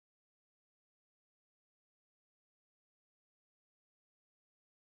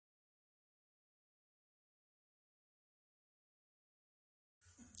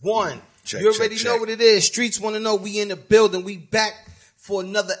One. Check, You already check, know check. what it is. Streets want to know we in the building. We back for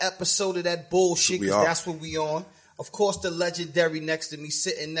another episode of that bullshit We because are. that's what we on. Of course, the legendary next to me,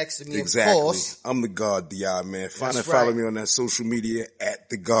 sitting next to me, Exactly. of course. I'm the God DI, man. Find That's and follow right. me on that social media at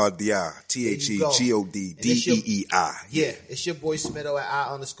the God DI. TheGodDeei. Yeah, it's your boy Smitto at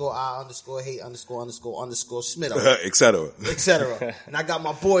I_hate_Smitto, Etc. and I got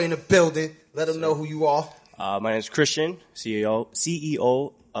my boy in the building. Let him know who you are. My name is Christian,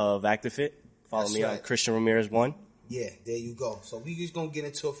 CEO of ActiveFit. Follow That's me on right. Christian Ramirez 1. Yeah, there you go. So we just gonna get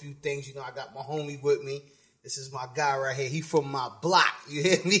into a few things. You know, I got my homie with me. This is my guy right here. He from my block. You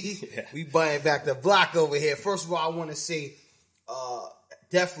hear me? Yeah. We buying back the block over here. First of all, I want to say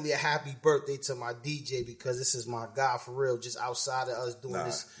definitely a happy birthday to my DJ because this is my guy for real. Just outside of us doing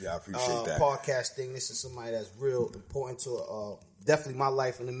this I appreciate that. podcast thing, this is somebody that's real important to definitely my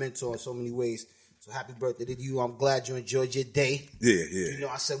life and a mentor in so many ways. So happy birthday to you. I'm glad you enjoyed your day. Yeah. You know,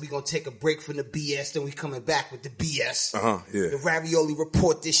 I said we're going to take a break from the BS, then we coming back with the BS. Yeah. The Ravioli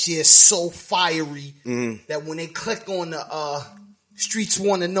Report this year is so fiery Mm-hmm. that when they click on the Streets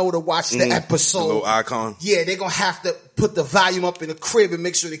Want to Know to watch the episode, The little icon. yeah, they're going to have to put the volume up in the crib and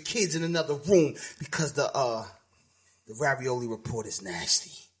make sure the kid's in another room because the Ravioli Report is nasty.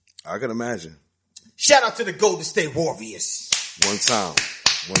 I can imagine. Shout out to the Golden State Warriors. One time.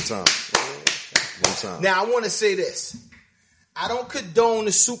 Now, I want to say this. I don't condone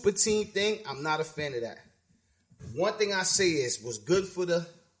the super team thing. I'm not a fan of that. One thing I say is what's good for the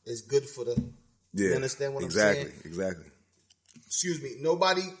is good for the. Yeah. You understand what I'm saying? Exactly. Excuse me.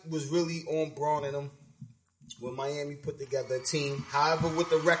 Nobody was really on Braun and them when Miami put together a team. However, what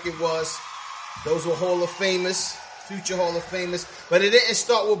the record was, those were Hall of Famers, future Hall of Famers. But it didn't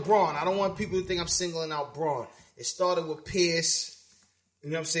start with Braun. I don't want people to think I'm singling out Braun. It started with Pierce. You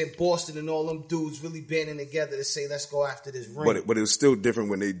know what I'm saying? Boston and all them dudes really banding together to say, let's go after this ring. But it was still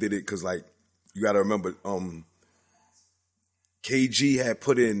different when they did it because, like, you got to remember, KG had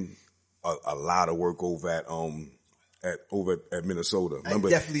put in a lot of work over at Minnesota. Remember,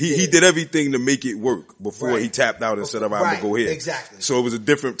 definitely he did. did everything to make it work before Right. he tapped out and said, "I'm Right, gonna go here." exactly. So it was a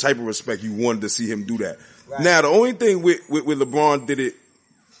different type of respect. You wanted to see him do that. Right. Now the only thing with LeBron did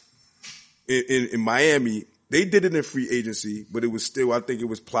it in Miami. They did it in free agency, but it was still, I think it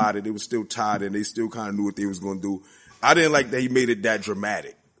was plotted. It was still tied, and they still kind of knew what they was going to do. I didn't like that he made it that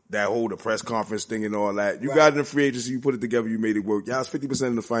dramatic, that whole the press conference thing and all that. You Right. got it in free agency, you put it together, you made it work. Y'all was 50%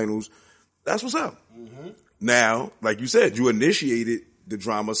 in the finals. That's what's up. Mm-hmm. Now, like you said, you initiated the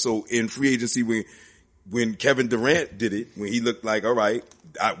drama. So in free agency, when Kevin Durant did it, when he looked like, all right,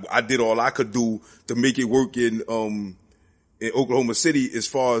 I did all I could do to make it work in Oklahoma City as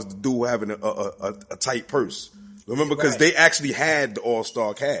far as the dude having a tight purse. Remember, because Right. they actually had the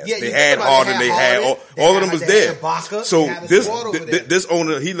all-star cast. Yeah, they you had think about it, Harden, they had all of them was there. Ibaka, So they had a this squad over there. this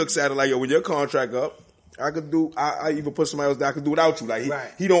owner, he looks at it like, yo, when your contract up, I even put somebody else that I could do without you. Like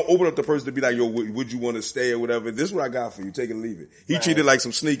Right. he don't open up the person to be like, yo, would you want to stay or whatever? This is what I got for you. Take it or leave it. He Right. treated it like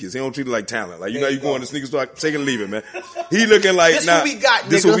some sneakers. He don't treat it like talent. Like, you There know, you you go go. in the sneaker store, take it or leave it, man. He looking like, This nah, what we got,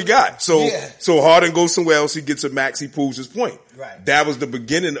 this nigga. what we got. So, Yeah. so Harden goes somewhere else. He gets a max. He proves his point. Right. That was the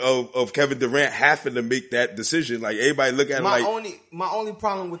beginning of Kevin Durant having to make that decision. Like everybody look at it My like, only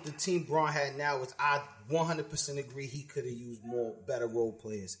problem with the team Braun had now is I 100% agree he could have used better role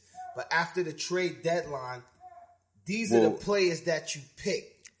players. But after the trade deadline, these are the Well, players that you pick.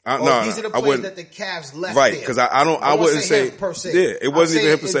 No, These are the I players wouldn't- that the Cavs left Right, there. 'cause I won't wouldn't say- him per se. yeah, it wasn't I'm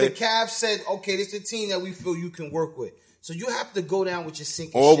even him per saying se. The Cavs said, okay, this is the team that we feel you can work with. So you have to go down with your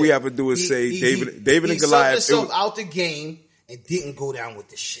sinking All ship. we have to do is say David and Goliath. He subbed himself out the game and didn't go down with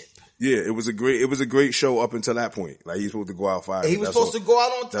the ship. Yeah, it was a great show up until that point. Like he's supposed to go out fire. He was supposed to go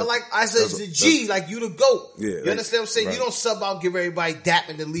out on That's- like I said, that's- the G, like you the GOAT. Yeah, you like- understand what I'm saying? right. You don't sub out, give everybody dap,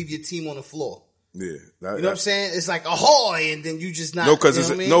 and then leave your team on the floor. Yeah, You know what I'm saying? It's like ahoy, and then you just not. No, because you it's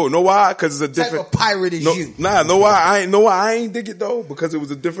know what I mean? no why? Because it's a Type different of pirate is no, you. Nah, no why? I ain't dig it though because it was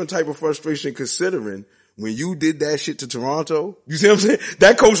a different type of frustration. Considering when you did that shit to Toronto, you see what I'm saying?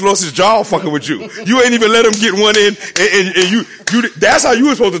 That coach lost his jaw fucking with you. You ain't even let him get one in, and you that's how you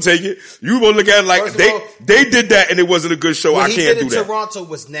were supposed to take it. You were supposed to look at it like First of all, they did that and it wasn't a good show. What I he can't did do in that. Toronto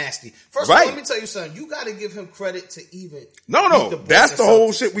was nasty. First Right. of all, let me tell you something. You got to give him credit to even. No, beat the that's Boston the whole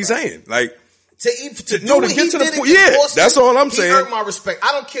Celtics, shit we right? saying. Like. To do No, to what get he to the did point- against yeah, Boston, that's all I'm he saying. earned my respect.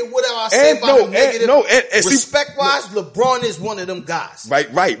 I don't care whatever I say And about no, him and negative. no, and see- respect-wise, LeBron is one of them guys.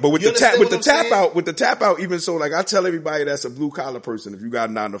 Right. But with You the tap, understand what I'm saying? tap out, even so, like I tell everybody that's a blue collar person, if you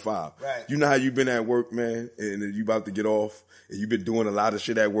got a 9 to 5, Right. you know how you've been at work, man, and you about to get off, and you've been doing a lot of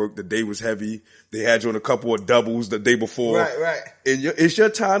shit at work. The day was heavy. They had you on a couple of doubles the day before. Right. And it's your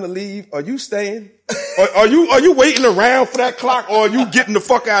time to leave. Are you staying? Are you waiting around for that clock, or are you getting the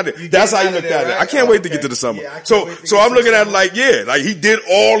fuck out of there? That's how you look at it. I can't wait to get to the summer. Yeah, so I'm looking at it like, like he did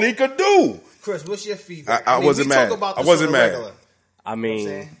all he could do. Chris, what's your feedback? I wasn't mad. I wasn't mad. Regular. I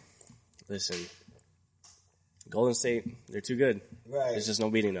mean, listen, Golden State, they're too good. Right. There's just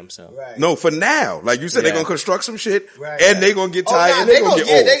no beating them. So no, for now, like you said, they're gonna construct some shit, right, and they're gonna get tired, and they're gonna get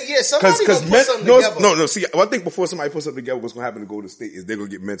old. Somebody gonna put something together. No. See, I think before somebody puts something together, what's gonna happen to Golden State is they're gonna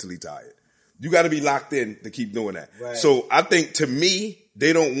get mentally tired. You got to be locked in to keep doing that. Right. So I think, to me,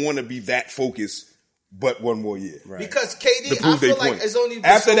 they don't want to be that focused. But one more year, right? Because KD, I feel like it's only been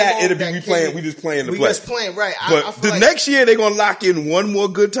after so that it'll be we just playing the play. We just playing, right? But I feel the like next year they're gonna lock in one more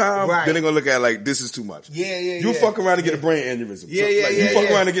good time. Right. Then they're gonna look at it like this is too much. You fuck around and get a brain aneurysm. You fuck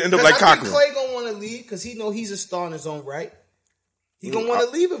around and end up like Cochran. Clay gonna want to leave because he know he's a star in his own right. He gonna want to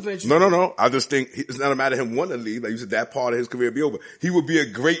leave eventually. No. I just think it's not a matter of him wanting to leave. Like you said, that part of his career be over. He would be a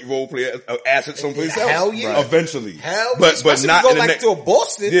great role player, an asset someplace else. Hell yeah. Eventually. Hell but not in the next. To a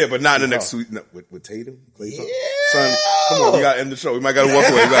Boston. Yeah, but not in the next week. No, with Tatum. Clay son, come on, we gotta end the show. We might gotta walk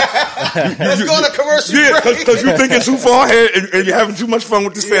away. Let's go on a commercial break. Yeah, because you're thinking too far ahead and you're having too much fun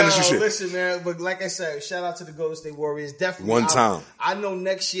with this fantasy shit. Listen, man, but like I said, shout out to the Golden State Warriors. Definitely. One time. I know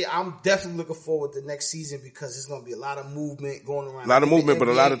next year, I'm definitely looking forward to next season because there's gonna be a lot of movement going around. A lot of movement, but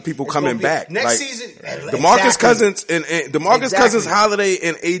a lot of people coming back. Next season, DeMarcus Cousins and DeMarcus Cousins, Holiday,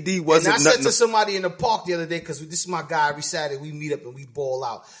 and AD wasn't. And I said to somebody in the park the other day, because this is my guy. Every Saturday we meet up and we ball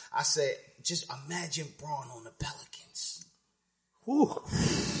out. I said, just imagine Braun on the Pelicans. Whew.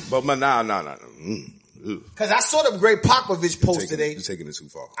 But nah. Because I saw the Greg Popovich post today. You're taking it too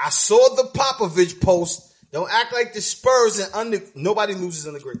far. I saw the Popovich post. Don't act like the Spurs and nobody loses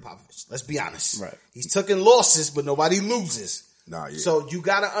under Greg Popovich. Let's be honest. Right. He's taking losses, but nobody loses. Nah, yeah. So you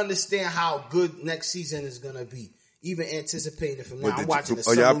got to understand how good next season is going to be. Even anticipating it from now. I'm watching the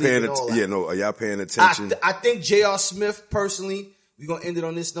Summer League and all that. Are y'all paying attention? I think J.R. Smith, personally, we're going to end it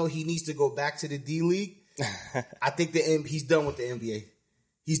on this note. He needs to go back to the D-League. I think he's done with the NBA.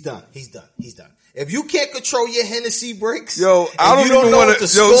 He's done. If you can't control your Hennessy breaks, I don't even want to.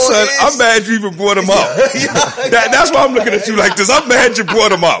 Son, I'm mad you even brought him up. That's why I'm looking at you like this. I'm mad you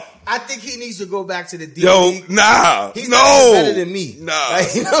brought him up. I think he needs to go back to the D-League. Nah. He's not better than me. Nah.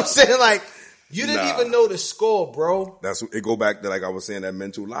 Like, you know what I'm saying? Like, you didn't even know the score, bro. It go back to, like I was saying, that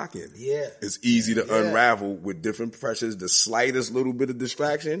mental lock-in. Yeah. It's easy to unravel with different pressures. The slightest little bit of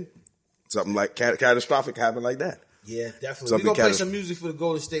distraction, something like catastrophic happen like that. Yeah, definitely. We're going to play some music for the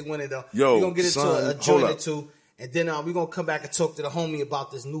Golden State winner, though. We're going to get into a joint or two. And then we're going to come back and talk to the homie about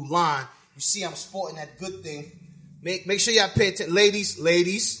this new line. You see I'm sporting that good thing. Make sure y'all pay attention.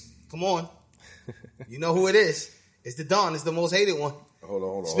 Ladies, come on. You know who it is. It's the Don. It's the most hated one. Hold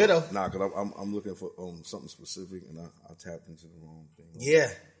on. Smito. Nah, because I'm looking for something specific, and I tapped into the wrong thing.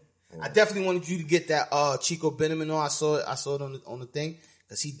 Yeah. I definitely wanted you to get that Chico Beneman on. I saw it on the thing.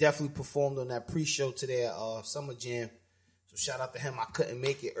 Because he definitely performed on that pre-show today at Summer Jam. So shout out to him. I couldn't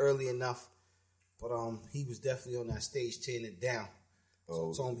make it early enough. But he was definitely on that stage tearing it down.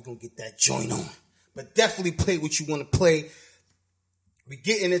 So I told him we're going to get that joint on. But definitely play what you want to play. We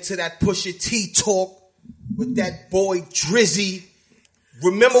getting into that Pusha T talk with that boy Drizzy.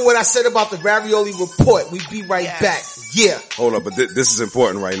 Remember what I said about the Ravioli Report. We be right back. Yeah. Hold up, but this is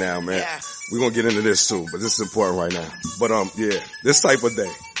important right now, man. Yeah. We're going to get into this too, but this is important right now. But this type of day.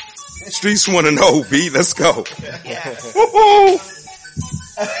 Streets want to know, B. Let's go. Yeah. Woo-hoo.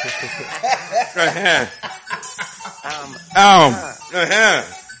 I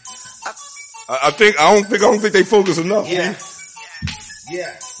don't think they focus enough. Yeah.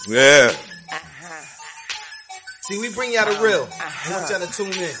 Yeah. Yeah. See, we bring y'all the real. I want y'all to tune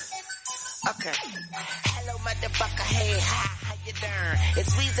in. Okay. Hello, motherfucker. Hey, how you doing?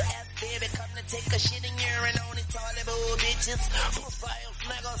 It's Weezy F, baby. Come to take a shit and urine on it. Toilet bowl bitches. Profile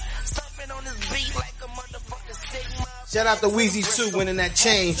niggas. Stomping on this beat like a motherfucker Sigma. Shout out to Weezy too, winning that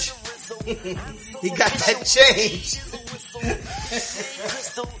change. He got that change.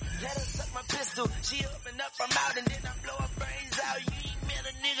 Crystal, let her suck my pistol. She up and up, I'm out, and then I blow her brains out. You ain't met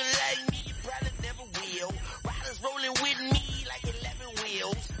a nigga like me, you probably never will. Riders rolling with me like 11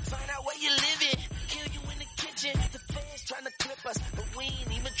 wheels. Find out where you living, kill you in the kitchen. The fans trying to clip us, but we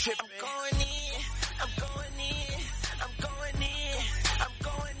ain't even tripping. I'm going in, I'm going in, I'm going in, I'm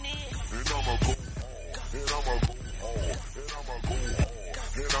going in. And I'ma go hard, and I'ma go hard, and I'ma go hard,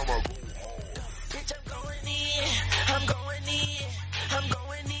 and I'ma go hard. Bitch, I'm going in, I'm going in, I'm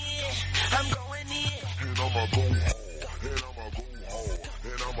going in, I'm going in. And I'ma go hard, and I'ma go hard,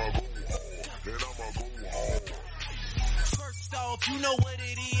 and I'ma go hard, and I'ma go hard. First off, you know what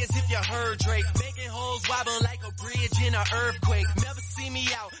it is if you heard Drake. Making hoes wobble like a bridge in an earthquake. Never see me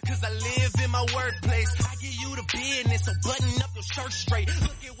out, cause I live in my workplace. I give you the business, so button up your shirt straight.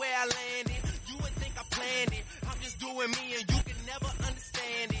 Look at where I landed, you would think I planned it. I'm just doing me and you can never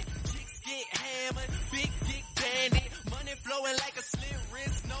understand it. Chicks get hammered, big dick bandit. Money flowing like a slit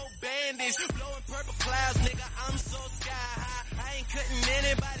wrist, no bandage. Blowing purple clouds, nigga, I'm so sky high. I ain't cutting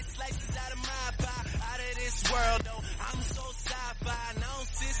anybody slices out of my pie. Out of this world though, I'm so sci-fi. And I don't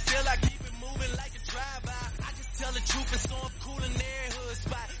sit still, I keep it moving like a drive-by. I just tell the truth, and so I'm cool in every hood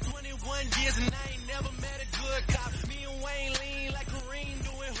spot. 21 years and I ain't never met a good cop. Me and Wayne lean like Kareem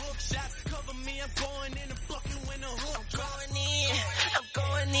doing hook shots. Cover me, I'm going in the bucket when the hook drops. I'm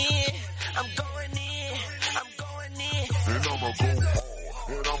going in, I'm going in, I'm going in. And I'ma go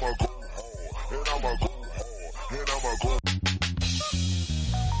hard, and I'ma go hard, and I'ma go hard, and I'ma go.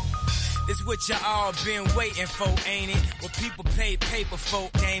 It's what you all been waiting for, ain't it? What people pay paper for,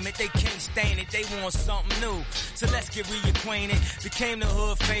 damn it. They can't stain it, they want something new. So let's get reacquainted. Became the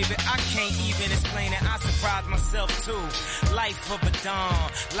hood favorite, I can't even explain it. I surprised myself too. Life of a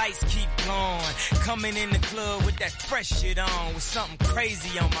dawn, lights keep glowing. Coming in the club with that fresh shit on, with something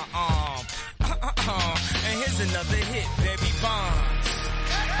crazy on my arm. And here's another hit, baby, Bonds.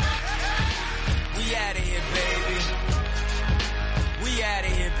 We outta here, baby. We outta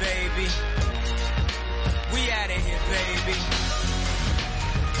here, baby. We outta here, baby.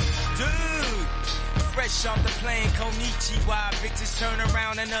 Dude, fresh off the plane, Konichiwa. Bitches turn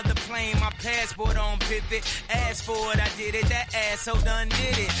around, another plane. My passport on pivot. Asked for it, I did it. That asshole done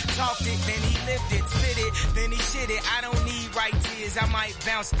did it. Talked it, then he lived it. Spit it, then he shit it. I don't need right tears. I might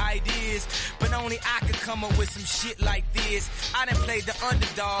bounce ideas, but only I could come up with some shit like this. I done played the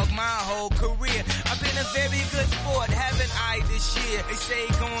underdog my whole career. I've been a very good sport, haven't I, this year? They say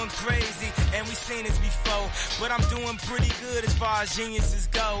going crazy, and we seen this before. But I'm doing pretty good as far as geniuses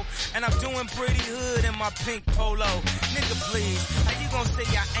go. And I'm doing pretty hood in my pink polo. Nigga, please, how you gonna say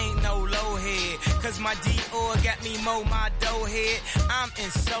I ain't no low head? Cause my Dior got me my dough head. I'm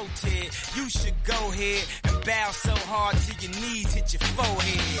insulted. You should go ahead and bow so hard till your knees hit your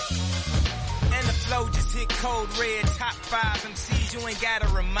forehead. And the flow just hit code red. Top 5 MCs, you ain't gotta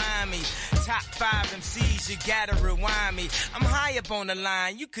remind me. Top 5 MCs, you gotta rewind me. I'm high up on the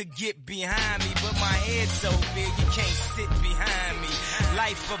line, you could get behind me, but my head's so big you can't sit behind me.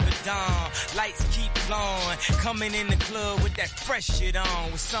 Life of a dawn, lights keep glowing. Coming in the club with that fresh shit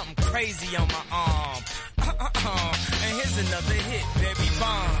on, with something crazy on my arm. And here's another hit, baby,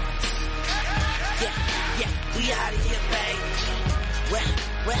 Bonds. Yeah, we out of here, baby.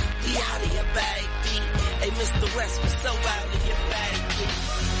 Well, we out of here, baby. Hey, Mr. West, we so out of here, baby.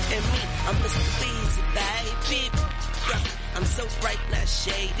 And me, I'm Mr. Beezy, baby. Yeah, I'm so bright, not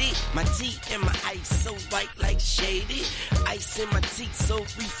shady. My tea and my ice so white like shady. Ice in my teeth so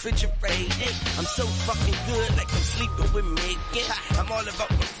refrigerated. I'm so fucking good like I'm sleeping with Megan. I'm all about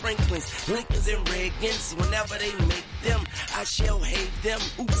my Franklins, Lincolns and Reagans. Whenever they make them, I shall hate them.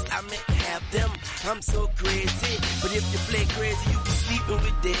 Oops, I meant have them. I'm so crazy, but if you play crazy, you be sleeping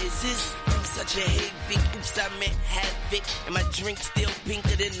with daisies. I'm such a heavy, oops, I meant havoc. And my drink still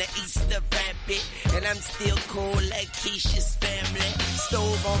pinker than the Easter rabbit. And I'm still cold like Keisha's family.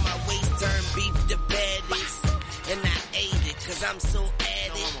 Stove on my waist, turn beef to patties. And I ate it, cause I'm so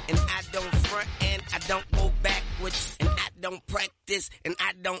addict. And I don't front and I don't go backwards. And I don't practice and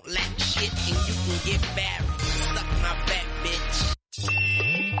I don't lack shit. And you can get buried. Suck my back, bitch.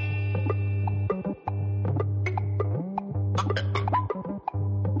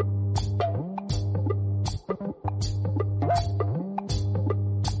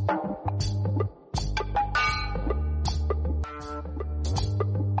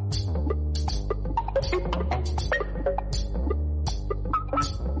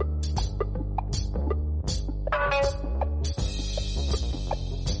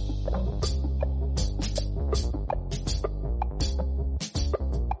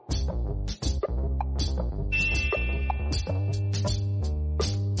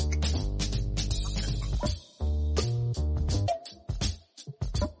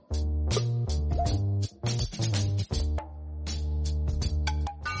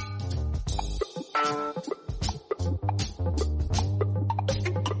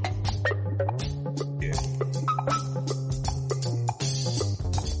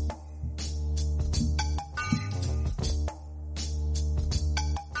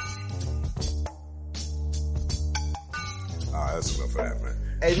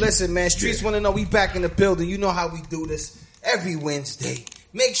 Hey, listen, man. Streets want to know we back in the building. You know how we do this every Wednesday.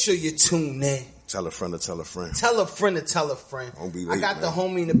 Make sure you tune in. Tell a friend to tell a friend. Tell a friend to tell a friend. Don't be late, I got man. the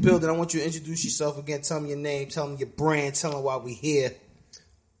homie in the building. I want you to introduce yourself again. Tell them your name. Tell them your brand. Tell them why we here.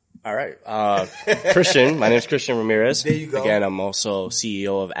 All right. Christian, my name is Christian Ramirez. There you go. Again, I'm also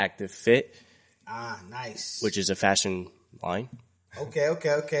CEO of Active Fit, Nice. which is a fashion line. Okay.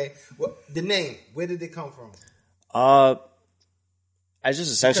 Well, the name, where did it come from? I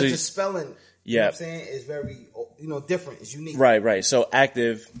just essentially, Because the spelling, you know yeah. what I'm saying, is very, different. It's unique. right. So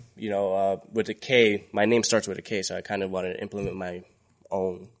Active, with a K, my name starts with a K, so I kind of wanted to implement my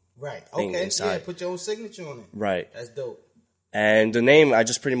own. Right. Thing Okay. inside. Yeah, put your own signature on it. Right. That's dope. And the name, I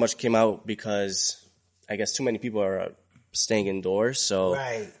just pretty much came out because I guess too many people are staying indoors. So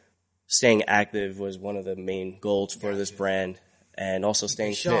Right. staying active was one of the main goals for this brand. And also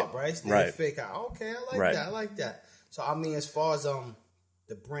staying Sharp, fit. right? Stay Right. fit. Okay, I like Right. that. I like that. So, I mean, as far as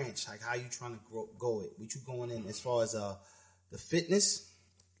the branch, like how you trying to go it? What you going in as far as the fitness?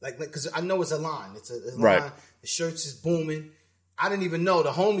 Like, because I know it's a line. It's a line. Right. The shirts is booming. I didn't even know.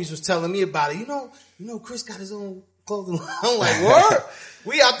 The homies was telling me about it. You know, Chris got his own clothing line. I'm like, what?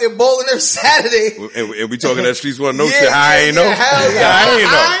 We out there bowling every Saturday. And we talking that streets want to know Yeah, shit. I ain't know. Hell yeah.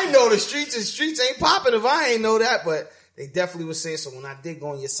 I ain't know. The streets ain't popping if I ain't know that, but they definitely was saying. So when I did go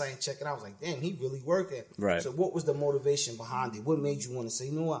on your site and check it out, I was like, damn, he really working. Right. So what was the motivation behind it? What made you want to say,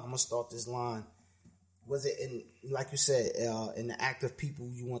 you know what, I'm gonna start this line? Was it in, like you said, in the active people,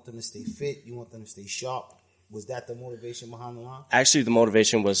 you want them to stay fit, you want them to stay sharp? Was that the motivation behind the line? Actually, the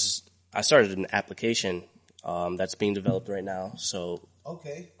motivation was I started an application that's being developed right now. So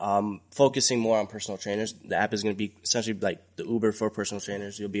Okay. focusing more on personal trainers. The app is going to be essentially like the Uber for personal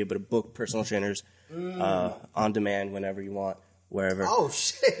trainers. You'll be able to book personal trainers on demand whenever you want, wherever. Oh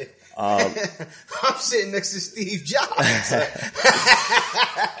shit! I'm sitting next to Steve Jobs.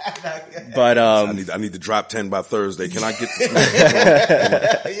 But I need to drop 10 by Thursday. Can I get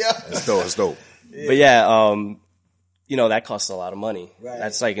this? Yeah. It's dope. But yeah, that costs a lot of money. Right.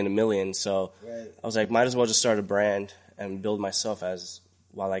 That's like in the millions. So Right. I was like, might as well just start a brand and build myself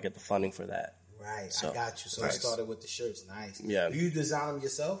while I get the funding for that. Right, So, I got you. So nice. I started with the shirts. Nice. Yeah. Do you design them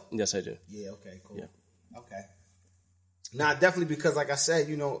yourself? Yes, I do. Yeah. Okay. Cool. Yeah. Okay. Now, definitely because, like I said,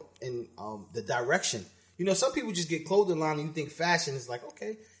 in the direction, some people just get clothing line and you think fashion is like,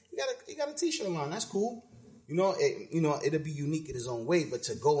 okay, you got a t-shirt line, that's cool. It'll be unique in its own way, but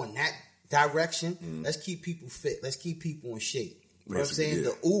to go in that direction, let's keep people fit, let's keep people in shape. You know what I'm saying?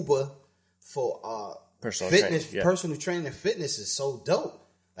 Yeah. The Uber for Personal fitness, training, yeah. personal training and fitness is so dope.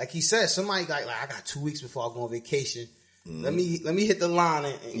 Like he said, somebody like I got 2 weeks before I go on vacation. Let me hit the line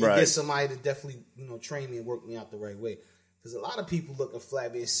and Right. get somebody to definitely train me and work me out the right way. Because a lot of people looking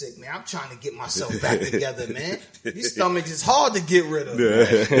flabby and sick, man. I'm trying to get myself back together, man. These stomachs is hard to get rid of.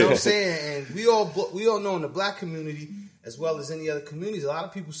 Man. You know what I'm saying? And we all know in the black community as well as any other communities, a lot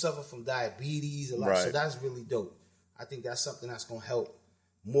of people suffer from diabetes. Right. So that's really dope. I think that's something that's going to help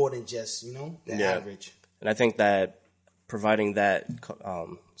more than just the Yeah. average. And I think that providing that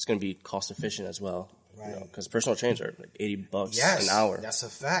it's going to be cost efficient as well. Right. Because personal trainers are like $80 Yes, an hour. that's a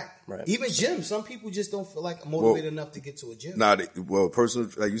fact. Right. Even gyms, some people just don't feel like motivated enough to get to a gym. Personal,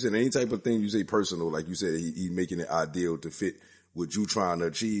 like you said, any type of thing you say personal, like you said, he making it ideal to fit what you trying to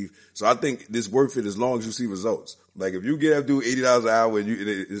achieve. So I think this worth it as long as you see results. Like if you do $80 an hour and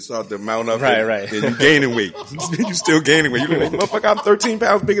it start to mount up, Right. and you gaining weight, you still gaining weight. You're like, motherfucker, I'm 13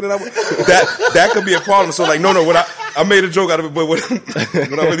 pounds bigger than I was. That could be a problem. So like, no, what I made a joke out of it, but what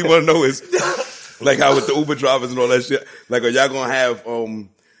I really want to know is, like how with the Uber drivers and all that shit, like are y'all gonna have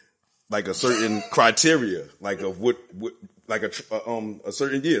like a certain criteria, like of what like a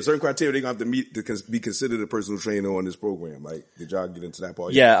certain criteria they're gonna have to meet to be considered a personal trainer on this program? Like, did y'all get into that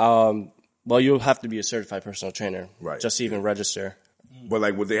part? Yeah. Well, you'll have to be a certified personal trainer, Right. just to even register. But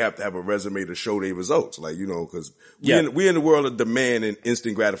like, would they have to have a resume to show their results? Like, because Yeah. we in the world of demand and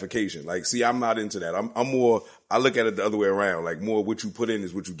instant gratification. Like, see, I'm not into that. I'm more, I look at it the other way around. Like, more what you put in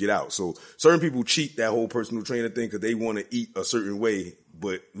is what you get out. So certain people cheat that whole personal trainer thing because they want to eat a certain way,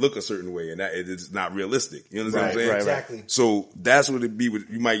 but look a certain way. And that it's not realistic. You understand what I'm saying? Right. Exactly. So that's what it be with,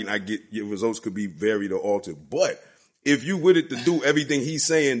 you might not get, your results could be varied or altered. But if you with it to do everything he's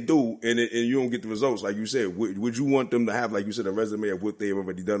saying do, and you don't get the results, like you said, would you want them to have, like you said, a resume of what they've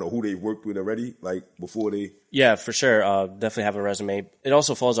already done or who they've worked with already, like before they? Yeah, for sure. Definitely have a resume. It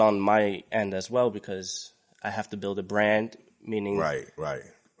also falls on my end as well because I have to build a brand, meaning Right.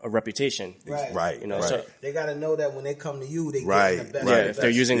 a reputation. Right. Right. You know, right. so They got to know that when they come to you, they Right, get the best. yeah, right. if they're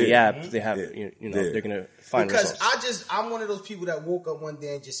using the Yeah. app, they have they're gonna find Because results. I'm one of those people that woke up one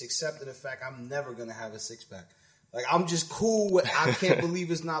day and just accepted the fact I'm never gonna have a 6-pack. Like I'm just cool with. I can't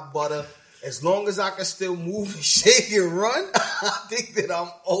believe it's not butter. As long as I can still move and shake and run, I think that I'm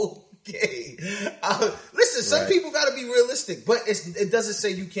Okay. Listen, some people got to be realistic, but it doesn't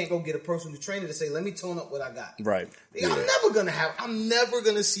say you can't go get a personal trainer to say, let me tone up what I got. Right. I'm never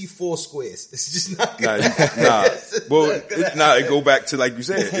going to see 4 squares. It's just not going to Nah. happen. Well, it go back to, like you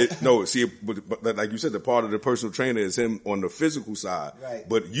said, but like you said, the part of the personal trainer is him on the physical side. Right.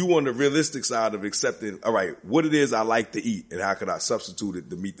 But you on the realistic side of accepting, all right, what it is I like to eat and how could I substitute it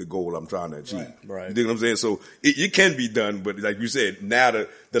to meet the goal I'm trying to achieve. Right. You dig what I'm saying? So it can be done, but like you said, now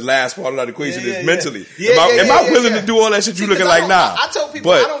the last part of that equation is mentally. Am I willing to do all that shit? You looking like, nah. I tell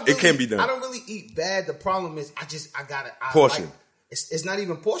people, but it can be done. I don't really eat bad. The problem is I gotta portion. Like, it's not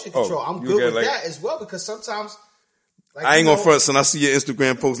even portion control. I'm good with that as well because sometimes. Like, I ain't gonna front, son. I see your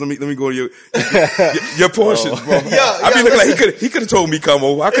Instagram post. Let me go to your portions, bro. I mean, look like he could have told me come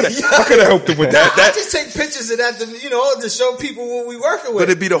over. I could have helped him with that. I just take pictures of that to show people what we working with. But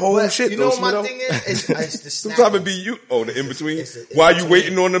it be the whole shit. You know what my thing is? It's the snack. Sometimes it be you. Oh, the in between. While you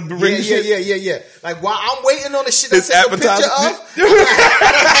waiting on the bring the shit. Yeah. Like while I'm waiting on the shit that's It's a picture appetizing.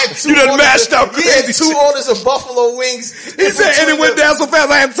 of. You done mashed out crazy. Yeah, 2 orders of buffalo wings. He said, and it went down so fast.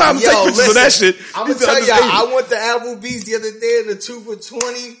 I had time to take pictures of that shit. I'm gonna tell y'all, I went to Applebee's the other day. The 2 for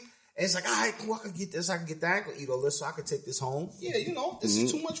 $20, and it's like, all right, cool, I can get this, I can get that, I can eat all this, so I can take this home. Yeah, this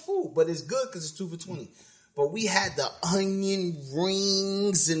is too much food, but it's good because it's 2 for $20. But we had the onion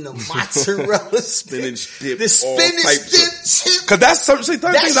rings and the mozzarella spinach dip, the spinach dip, because that's certain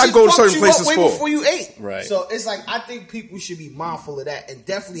things I go to certain places way for. Before you ate, right? So it's like I think people should be mindful of that, and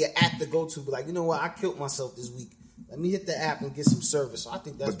definitely an app to go to. Be like, you know what, I killed myself this week. Let me hit the app and get some service. So I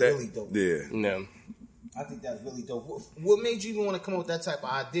think that's really dope. Yeah, no. I think that's really dope. What made you even want to come up with that type of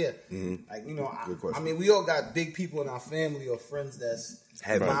idea? Mm-hmm. Like, I mean, we all got big people in our family or friends that's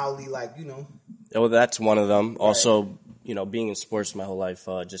mildly like, Well, that's one of them. Right. Also, being in sports my whole life,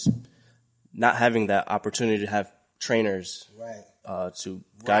 just not having that opportunity to have trainers to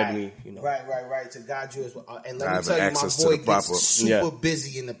guide me. Right, to guide you as well. And let me tell you, my boy gets super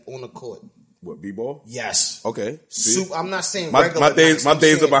busy on the court. What, b-ball? Yes. Okay. I'm not saying my days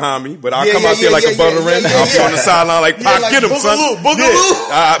are behind me, but I'll come out there like a buttering. I'll be on the sideline like, Pop, get him, son.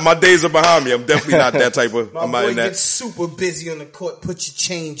 Boogaloo. My days are behind me. I'm definitely not that type of. My boy gets super busy on the court. Put your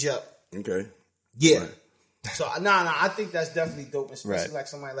change up. Okay. Yeah. Right. So I think that's definitely dope, especially like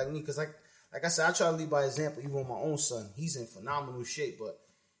somebody like me, because like I said, I try to lead by example. Even with my own son, he's in phenomenal shape, but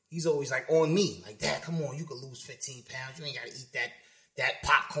he's always like on me, like, Dad, come on, you could lose 15 pounds. You ain't got to eat that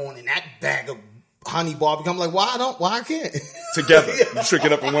popcorn and that bag of honey barbecue. I'm like, why I can't? Together. You trick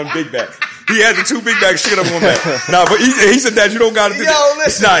it up in one big bag. He had the 2 big bags, trick it up in one bag. Nah, but he said that you don't got to do that. Yo,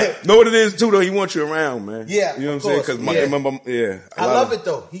 listen. Know what it is too, though? He wants you around, man. Yeah. You know what I'm saying? Because I love it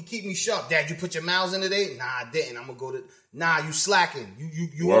though. He keep me sharp. Dad, you put your miles in today? Nah, I didn't. I'm going to go you slacking.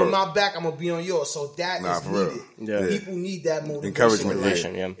 You on my back, I'm going to be on yours. So that is needed. Yeah. People need that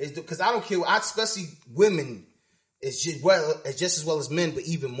motivation. Encouragement. Because I don't care. Especially women, it's just as well as men, but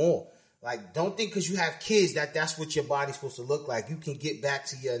even more. Like, don't think because you have kids that's what your body's supposed to look like. You can get back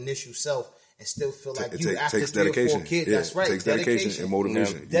to your initial self and still feel like after 3 or 4 kids. Yeah, that's right. It takes dedication and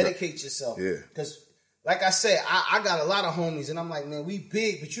motivation. Dedicate yourself. Yeah. Because, like I said, I got a lot of homies, and I'm like, man, we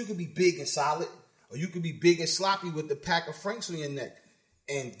big, but you could be big and solid, or you could be big and sloppy with the pack of Franks on your neck.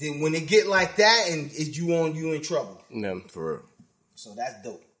 And then when it get like that, and you in trouble. No, for real. So that's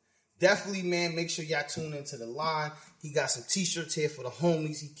dope. Definitely, man, make sure y'all tune into the line. He got some t-shirts here for the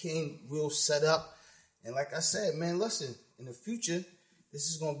homies. He came real set up. And like I said, man, listen, in the future, this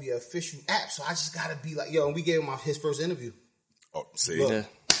is going to be an official app. So I just got to be like, and we gave him his first interview. Oh, see? Look,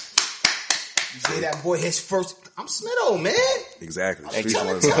 you gave that boy his first. I'm Smitto, man. Exactly. I'm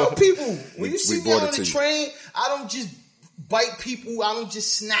trying to tell people. When you see me on the train, I don't just bite people. I don't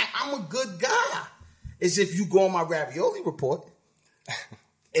just snack. I'm a good guy. As if you go on my ravioli report.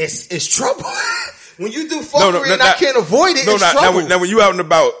 It's trouble. When you do fuckery and I can't avoid it, it's trouble. Now when you out and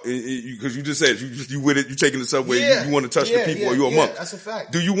about, because you just said you with it, you taking the subway, you want to touch the people, or you a monk. That's a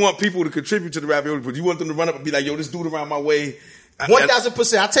fact. Do you want people to contribute to the ravioli? Do you want them to run up and be like, yo, this dude around my way?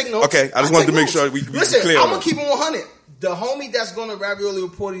 1,000%. I take notes. Okay, I just wanted to make sure we listen, clear. I'm gonna keep it 100. The homie that's going to ravioli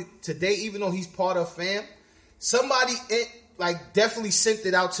report today, even though he's part of fam, somebody definitely sent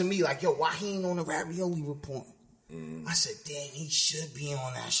it out to me. Like, yo, why he ain't on the ravioli report? I said, damn, he should be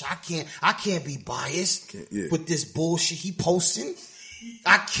on that shit. I can't be biased with this bullshit he posting.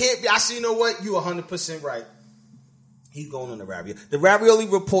 I can't be. I said, you know what? You 100% right. He's going on the ravioli. The ravioli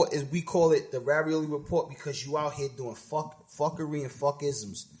report we call it the ravioli report because you out here doing fuckery and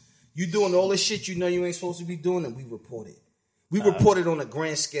fuckisms. You doing all this shit you know you ain't supposed to be doing, and we report it. We report it on a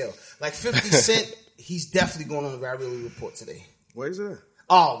grand scale. Like 50 Cent, he's definitely going on the ravioli report today. Where is that?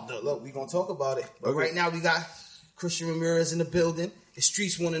 Oh, look, we're going to talk about it. But right now we got Christian Ramirez in the building. The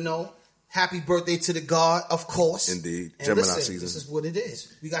streets want to know. Happy birthday to the God, of course. Indeed. And Gemini listen, season. This is what it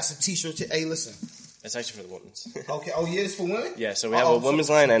is. We got some t-shirts here. Hey, listen. That's actually for the women's. Okay. Oh, yeah, it's for women? Yeah, so we have a women's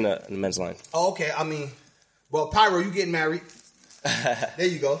line and a men's line. Oh, okay. I mean, well, Pyro, you getting married. There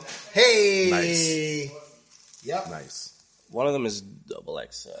you go. Hey. Nice. Yep. Nice. One of them is double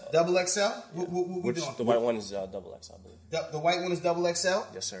XL. Double XL? What we Which doing? the white one is double XL, I believe. The white one is double XL?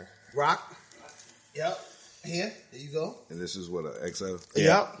 Yes, sir. Rock. Yep. Here. There you go. And this is what, a XL?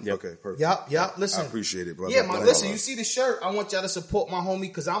 Yep. Yep. Okay, perfect. Yep. Listen. I appreciate it, brother. Yeah, man. Brother. Listen, you see the shirt. I want y'all to support my homie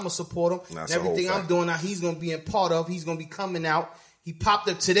because I'm going to support him. That's And a whole everything I'm fact. doing now, he's going to be a part of. He's going to be coming out. He popped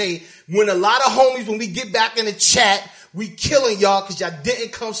up today. When a lot of homies, when we get back in the chat, we killing y'all because y'all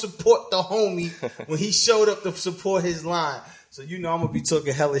didn't come support the homie when he showed up to support his line. So you know I'm going to be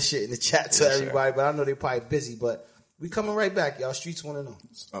talking hella shit in the chat to everybody, but I know they're probably busy. But we coming right back, y'all. Streets want to know.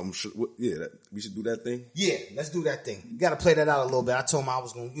 I'm sure, we should do that thing. Yeah, let's do that thing. You got to play that out a little bit. I told him I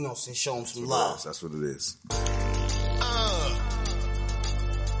was going to, show him some love. That's what it is.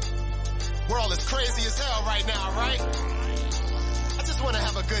 World is crazy as hell right now, right? I just want to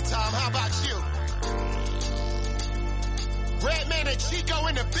have a good time. How about you? Redman and Chico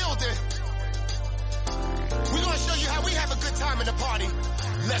in the building. We're gonna show you how we have a good time in the party.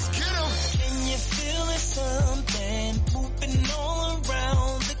 Let's get 'em. Can you feel it, something moving all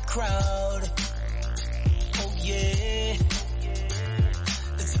around the crowd? Oh yeah.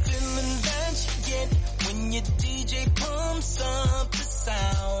 It's a feeling that you get when your DJ pumps up the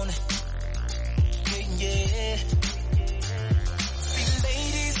sound. Yeah. See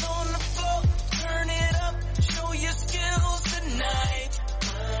ladies on the floor, turn it up, show your skills tonight.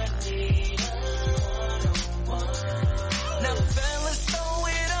 Now fellas, throw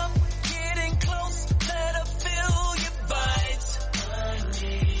it up, getting close, let her feel your bites.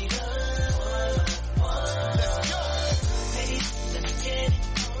 Let's go. Ladies, let's get it.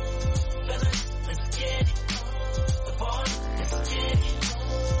 Fellas, let's get it. The boys, let's get it.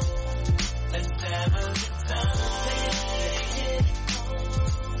 Let's have a good time. Ladies, let's get it.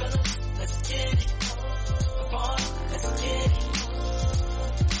 Fellas, let's get it. The boys, let's get it.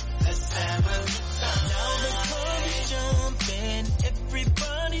 Let's have a good time. Now the club is jumping,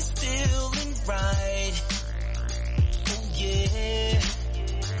 everybody's feeling right. Oh yeah.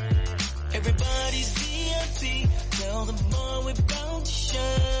 Everybody's VIP. Tell the boy we're about to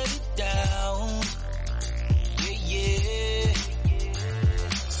shut it down. Yeah.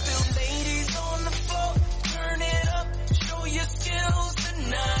 Still ladies on the floor, turn it up, show your skills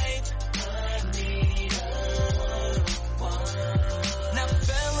tonight. Now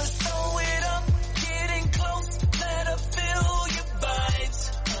fellas, throw it up, getting close, let her feel your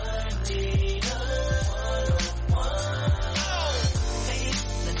bites. Ladies,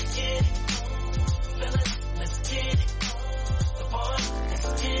 let's get it. Fellas, let's get it. The boys,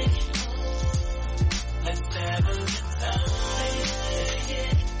 let's get it. Let's have a good time. Ladies, let's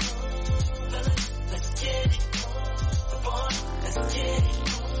get it. Fellas, let's get it. The boys, let's get it.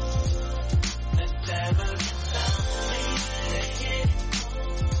 Let's have a good time. Ladies, let's get it.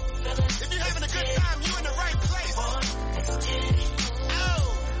 Fellas, If you're having a good time, you're in the right place. let's get it.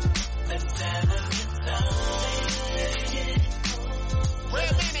 Oh, Let's have a good time. Let's get it.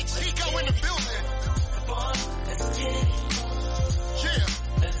 Redman and Chico in the building. Let's get it. Yeah.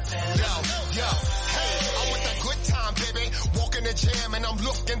 Let's have Yo, hey, I'm with a good time, baby. Walk in the jam and I'm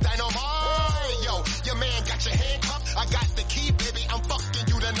looking dynamite. Yo, your man got your handcuffed. I got the key, baby. I'm fucking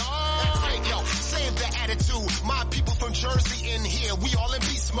you tonight. Yo, save the attitude. My people from Jersey in here. We all in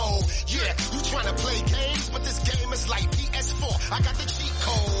beast mode. Yeah, you trying to play games, but this game is like PS4. I got the cheat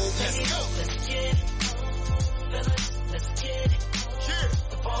code. Let's go. Let's get it. Fellas, let's get it. Yeah,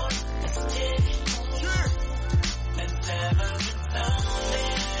 The boys, let's get it. yeah. Let's have a good time.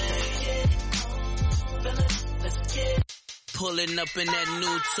 Let's get it. Fellas, let's get it. Pulling up in that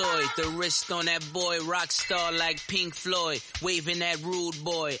new toy, the wrist on that boy, rock star like Pink Floyd, waving that rude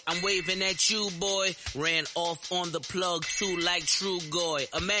boy, I'm waving at you boy, ran off on the plug too like True Goy,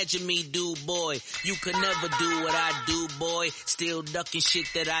 imagine me do boy, you could never do what I do boy, still ducking shit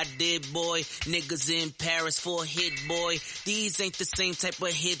that I did boy, niggas in Paris for a hit boy, these ain't the same type of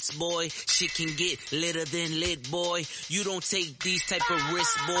hits boy, shit can get litter than lit boy, you don't take these type of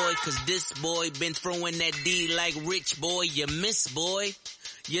risks boy, cause this boy been throwing that D like Rich boy, you miss boy.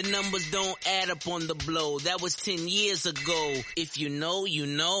 Your numbers don't add up on the blow. That was 10 years ago. If you know, you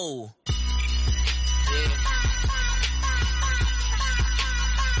know. Yeah.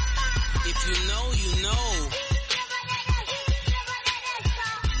 If you know, you know.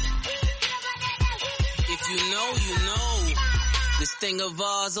 If you know, you know. This thing of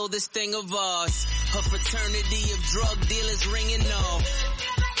ours, oh this thing of ours. A fraternity of drug dealers ringing off.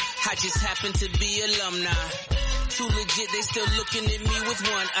 I just happen to be alumni. Too legit, they still looking at me with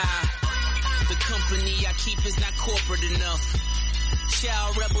one eye. The company I keep is not corporate enough.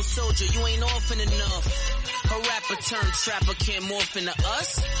 Child rebel soldier, you ain't orphan enough. A rapper turned trapper can't morph into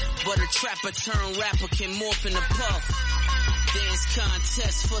us, but a trapper turned rapper can morph into Puff. Dance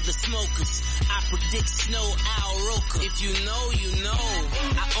contest for the smokers. I predict Snow Owl Roker. If you know, you know.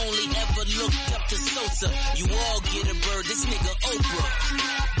 I only ever looked up to Sosa. You all get a bird, this nigga Oprah.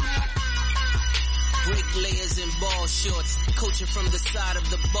 Bricklayers in ball shorts, coaching from the side of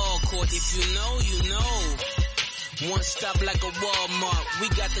the ball court. If you know, you know. One stop like a Walmart. We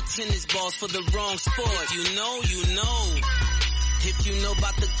got the tennis balls for the wrong sport. If you know, you know. If you know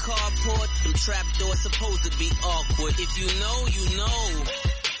about the carport, them trap doors supposed to be awkward. If you know, you know.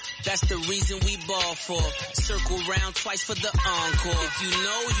 That's the reason we ball for. Circle round twice for the encore. If you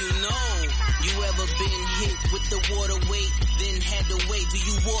know, you know. You ever been hit with the water weight, then had to wait till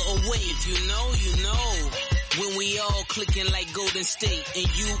you wore away? If you know, you know. When we all clicking like Golden State, and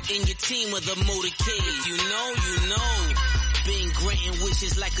you and your team of the motorcade. If you know, you know. Been granting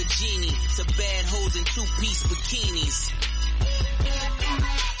wishes like a genie to bad hoes in two-piece bikinis.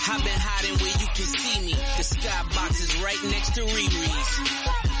 I've been hiding where you can see me. The skybox is right next to Riri's.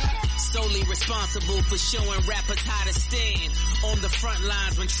 Solely responsible for showing rappers how to stand on the front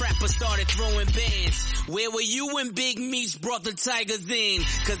lines when trappers started throwing bands. Where were you when Big Meech brought the Tigers in?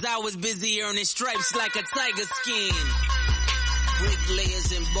 Cause I was busy earning stripes like a tiger skin.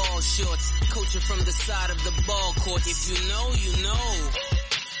 Bricklayers in ball shorts, coaching from the side of the ball court. If you know, you know.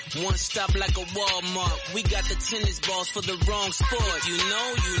 One stop like a Walmart. We got the tennis balls for the wrong sport. If you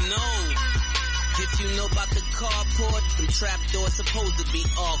know, you know. If you know about the carport, them trap doors supposed to be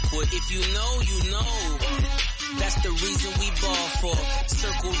awkward. If you know, you know. That's the reason we ball for.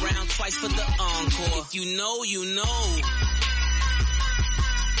 Circle round twice for the encore. If you know, you know.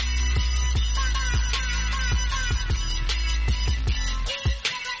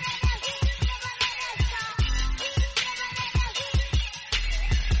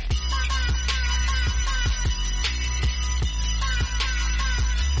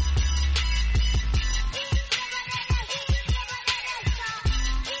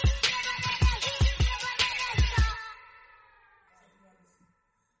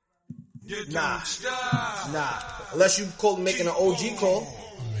 Nah. Unless you making an OG call.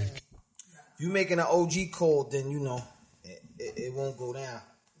 If you making an OG call, then you know it won't go down.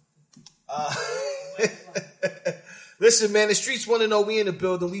 Listen, man, the streets want to know we in the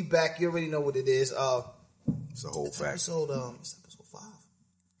building. We back. You already know what it is. It's a whole fact. It's episode 5.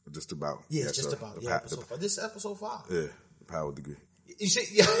 Just about. Yeah, it's just about. Yeah, episode 5. This is episode 5. Yeah, the power degree. You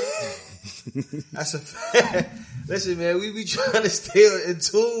see, yeah. That's a fact. Listen, man, we be trying to stay in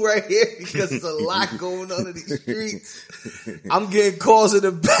tune right here because there's a lot going on in these streets. I'm getting calls in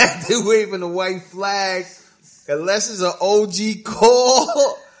the back. They're waving the white flag. Unless it's an OG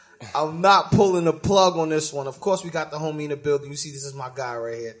call, I'm not pulling the plug on this one. Of course, we got the homie in the building. You see, this is my guy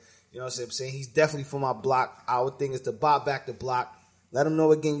right here. You know what I'm saying? He's definitely from my block. Our thing is to buy back the block. Let them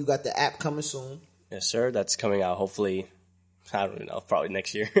know again you got the app coming soon. Yes, sir. That's coming out hopefully, I don't know, probably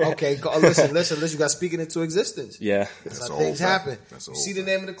next year. Okay, listen. You got speaking into existence. Yeah. That's how things happen. You see the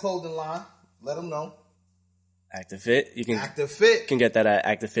name of the clothing line. Let them know. Active Fit. You can Active Fit. You can get that at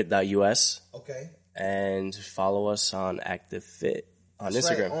activefit.us. Okay. And follow us on Active Fit on That's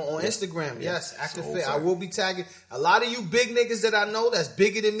Instagram. Right. On Instagram, yes. Active Fit. fact. I will be tagging a lot of you big niggas that I know that's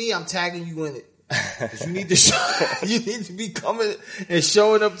bigger than me. I'm tagging you in it. 'Cause you need to you need to be coming and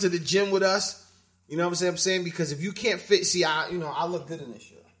showing up to the gym with us. You know what I'm saying? Because if you can't fit, see, I look good in this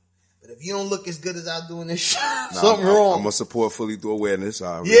shirt. But if you don't look as good as I do in this shirt, something wrong. I'm gonna support fully through awareness.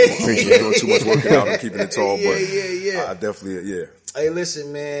 I Yeah. really appreciate doing too much working out and keeping it tall, but Yeah. I definitely, Hey,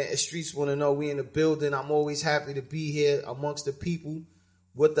 listen, man. The streets want to know we in the building. I'm always happy to be here amongst the people.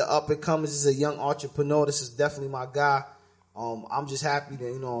 With the up and comers, this is a young entrepreneur. This is definitely my guy. I'm just happy that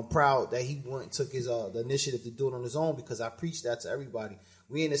I'm proud that he went and took his the initiative to do it on his own because I preach that to everybody.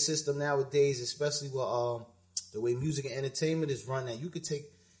 We in the system nowadays, especially with the way music and entertainment is run, that you could take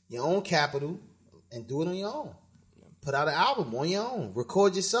your own capital and do it on your own. Put out an album on your own.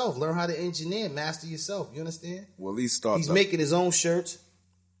 Record yourself. Learn how to engineer. Master yourself. You understand? Well, at least start. He's making his own shirts.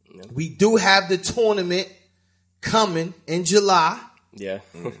 Yeah. We do have the tournament coming in July. Yeah.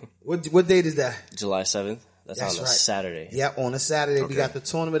 What date is that? July 7th. That's on a Saturday. Yeah, on a Saturday. Okay. We got the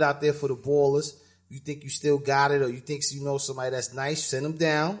tournament out there for the ballers. You think you still got it, or you think you know somebody that's nice, send them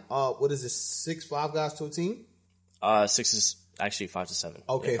down. What is it, 5 guys to a team? 6 is actually 5 to 7.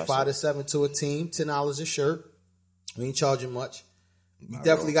 Okay, yeah, 5 to 7 to a team, $10 a shirt. We ain't charging much. We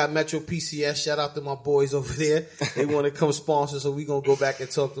definitely got Metro PCS. Shout out to my boys over there. They want to come sponsor, so we gonna go back and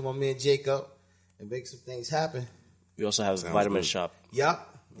talk to my man Jacob and make some things happen. We also have Vitamin Shop. Yep.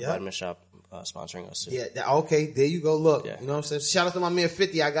 Vitamin Shop sponsoring us too. Yeah. Okay. There you go. Look. Yeah. You know what I'm saying? Shout out to my man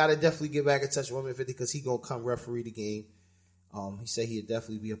 50. I gotta definitely get back in touch with my man 50 because he gonna come referee the game. He said he'd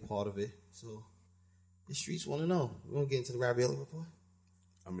definitely be a part of it. So the streets want to know. We're gonna get into the Ravioli report.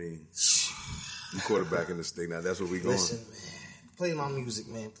 I mean, you quarterbacking this thing now. That's what we going. Listen, man. Play my music,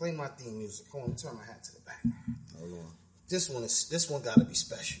 man. Play my theme music. Hold on, turn my hat to the back. Hold on. This one gotta be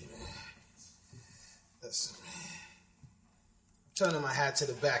special, man. Listen, man. Turning my hat to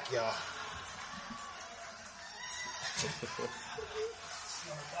the back, y'all.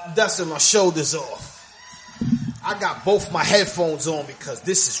 Dusting my shoulders off. I got both my headphones on because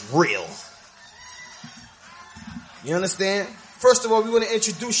this is real. You understand? First of all, we want to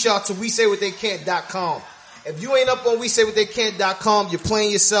introduce y'all to WeSayWhatTheyCan't.com. If you ain't up on WeSayWhatTheyCan't.com, you're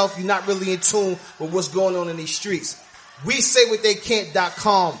playing yourself. You're not really in tune with what's going on in these streets.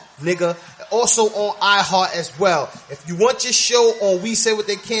 WeSayWhatTheyCan't.com, nigga. Also on iHeart as well. If you want your show on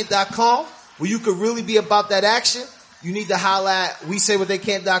WeSayWhatTheyCan't.com, where you could really be about that action, you need to holla at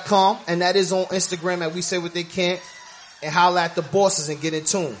WeSayWhatTheyCan't.com, and that is on Instagram at WeSayWhatTheyCan't, and holla at the bosses and get in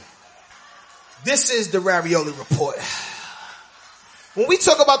tune. This is the Ravioli Report. When we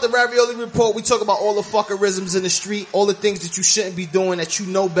talk about the Ravioli Report, we talk about all the fuckerisms in the street, all the things that you shouldn't be doing that you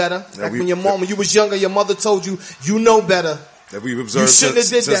know better. Like when you was younger, your mother told you, you know better. That we've observed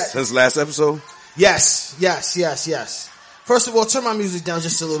since last episode? Yes. First of all, turn my music down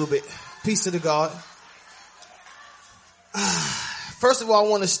just a little bit. Peace to the God. First of all, I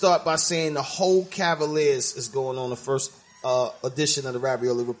want to start by saying the whole Cavaliers is going on the first edition of the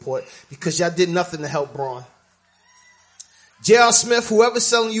Ravioli Report because y'all did nothing to help Braun. J.R. Smith, whoever's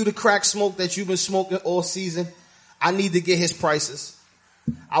selling you the crack smoke that you've been smoking all season, I need to get his prices.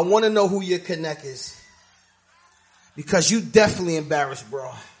 I want to know who your connect is. Because you definitely embarrassed,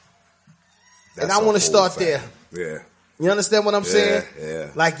 bro. And I want to start there. Yeah. You understand what I'm saying? Yeah.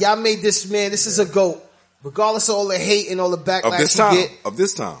 Like, y'all made this man, this is a GOAT. Regardless of all the hate and all the backlash you get. Of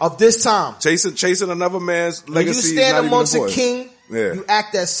this time. Chasing another man's legacy. When you stand amongst a king, you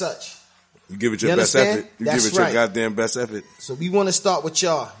act as such. You give it your best effort. You give it your goddamn best effort. So we want to start with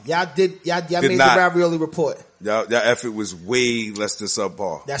y'all. Y'all made the Ravioli Report. Y'all effort was way less than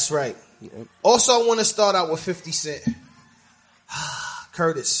subpar. That's right. Also, I want to start out with 50 Cent.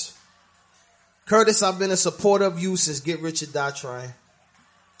 Curtis, I've been a supporter of you since Get Rich or Die Trying.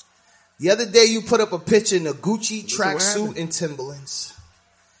 The other day, you put up a picture in a Gucci tracksuit and Timberlands.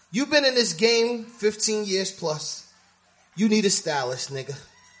 You've been in this game 15 years plus. You need a stylist, nigga.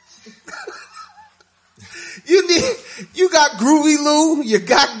 You got Groovy Lou, you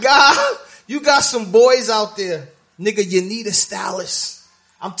got God, you got some boys out there. Nigga, you need a stylist.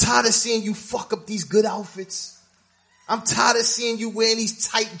 I'm tired of seeing you fuck up these good outfits. I'm tired of seeing you wearing these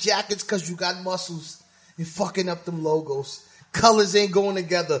tight jackets cause you got muscles and fucking up them logos. Colors ain't going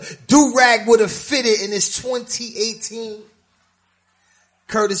together. Do-rag would have fitted in this 2018.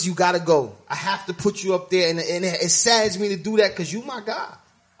 Curtis, you gotta go. I have to put you up there and it saddens me to do that cause you my guy.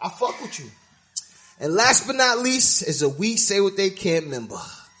 I fuck with you. And last but not least is a We Say What They Can't member.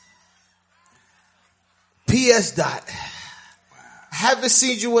 PS. Dot. Haven't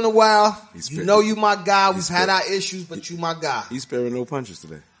seen you in a while. You know you my guy. We've had our issues, but you my guy. He's sparing no punches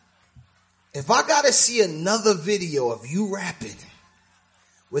today. If I gotta see another video of you rapping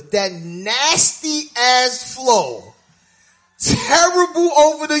with that nasty ass flow, terrible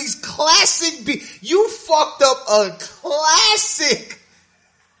over these classic beats, you fucked up a classic.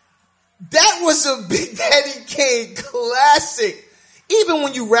 That was a Big Daddy Kane classic. Even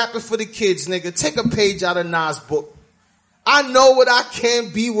when you rapping for the kids, nigga, take a page out of Nas' book. I know what I can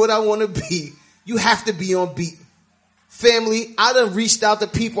be, what I want to be. You have to be on beat. Family, I done reached out to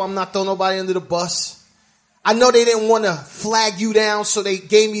people. I'm not throwing nobody under the bus. I know they didn't want to flag you down, so they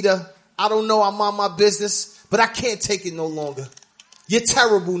gave me the, I don't know, I'm on my business, but I can't take it no longer. You're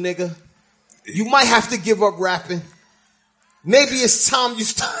terrible, nigga. You might have to give up rapping. Maybe it's time you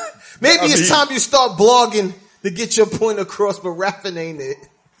start, time you start blogging to get your point across, but rapping ain't it.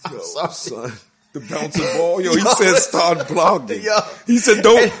 I'm sorry. Son. The bouncing ball, he said start blogging. He said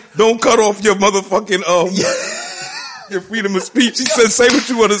don't cut off your motherfucking your freedom of speech. He said say what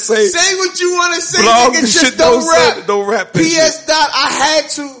you want to say. Say what you want to say. Blog nigga, just shit, don't rap. PS. Dot. I had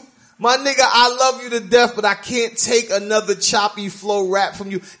to. My nigga, I love you to death, but I can't take another choppy flow rap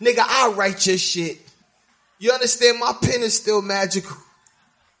from you. Nigga, I'll write your shit. You understand? My pen is still magical.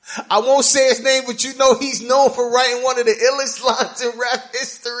 I won't say his name, but you know he's known for writing one of the illest lines in rap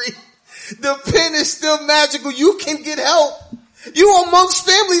history. The pen is still magical. You can get help. You amongst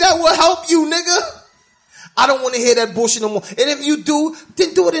family that will help you, nigga. I don't want to hear that bullshit no more. And if you do,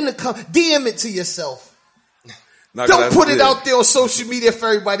 then do it in the DM it to yourself. Don't put it out there on social media for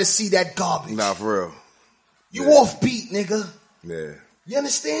everybody to see that garbage. Nah, for real. You offbeat, nigga. Yeah. You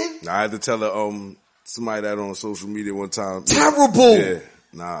understand? I had to tell somebody that on social media one time. Terrible. Yeah.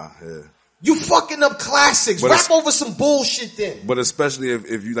 Nah, yeah. You fucking up classics. Rap over some bullshit then. But especially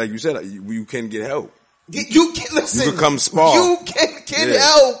if you, like you said, you can get help. You can listen. You can come spar. You can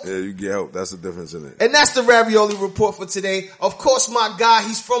help. Yeah, you get help. That's the difference in it. And that's the Ravioli Report for today. Of course, my guy,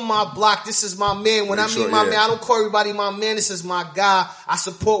 he's from my block. This is my man. When I mean my man, I don't call everybody my man. This is my guy. I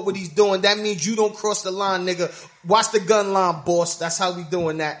support what he's doing. That means you don't cross the line, nigga. Watch the gun line, boss. That's how we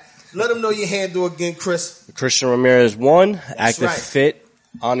doing that. Let them know your handle again, Chris. Christian Ramirez 1, Active right. Fit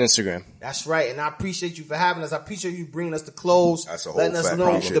on Instagram. That's right. And I appreciate you for having us. I appreciate you bringing us the clothes. That's a whole letting us fact. know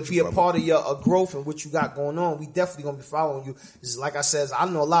Appreciate to be you, a part of your growth and what you got going on. We definitely going to be following you. This is like I said, I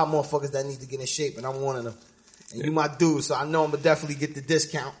know a lot of motherfuckers that need to get in shape, and I'm one of them. And you my dude, so I know I'm going to definitely get the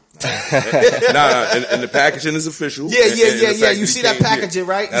discount. And the packaging is official. Yeah. You see that packaging,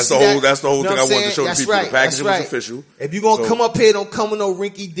 right? That's the whole thing I wanted to show the people. Right. The packaging was official. If you gonna come up here, don't come with no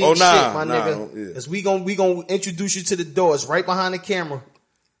rinky dink shit, my nigga. Cause we gonna introduce you to the doors right behind the camera.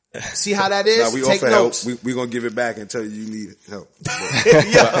 See how that is? We Take offer notes. help. We gonna give it back and tell you need help.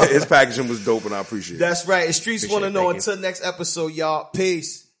 But his packaging was dope, and I appreciate it. That's right. And Streets want to know. Until next episode, y'all.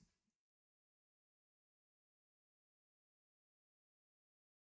 Peace.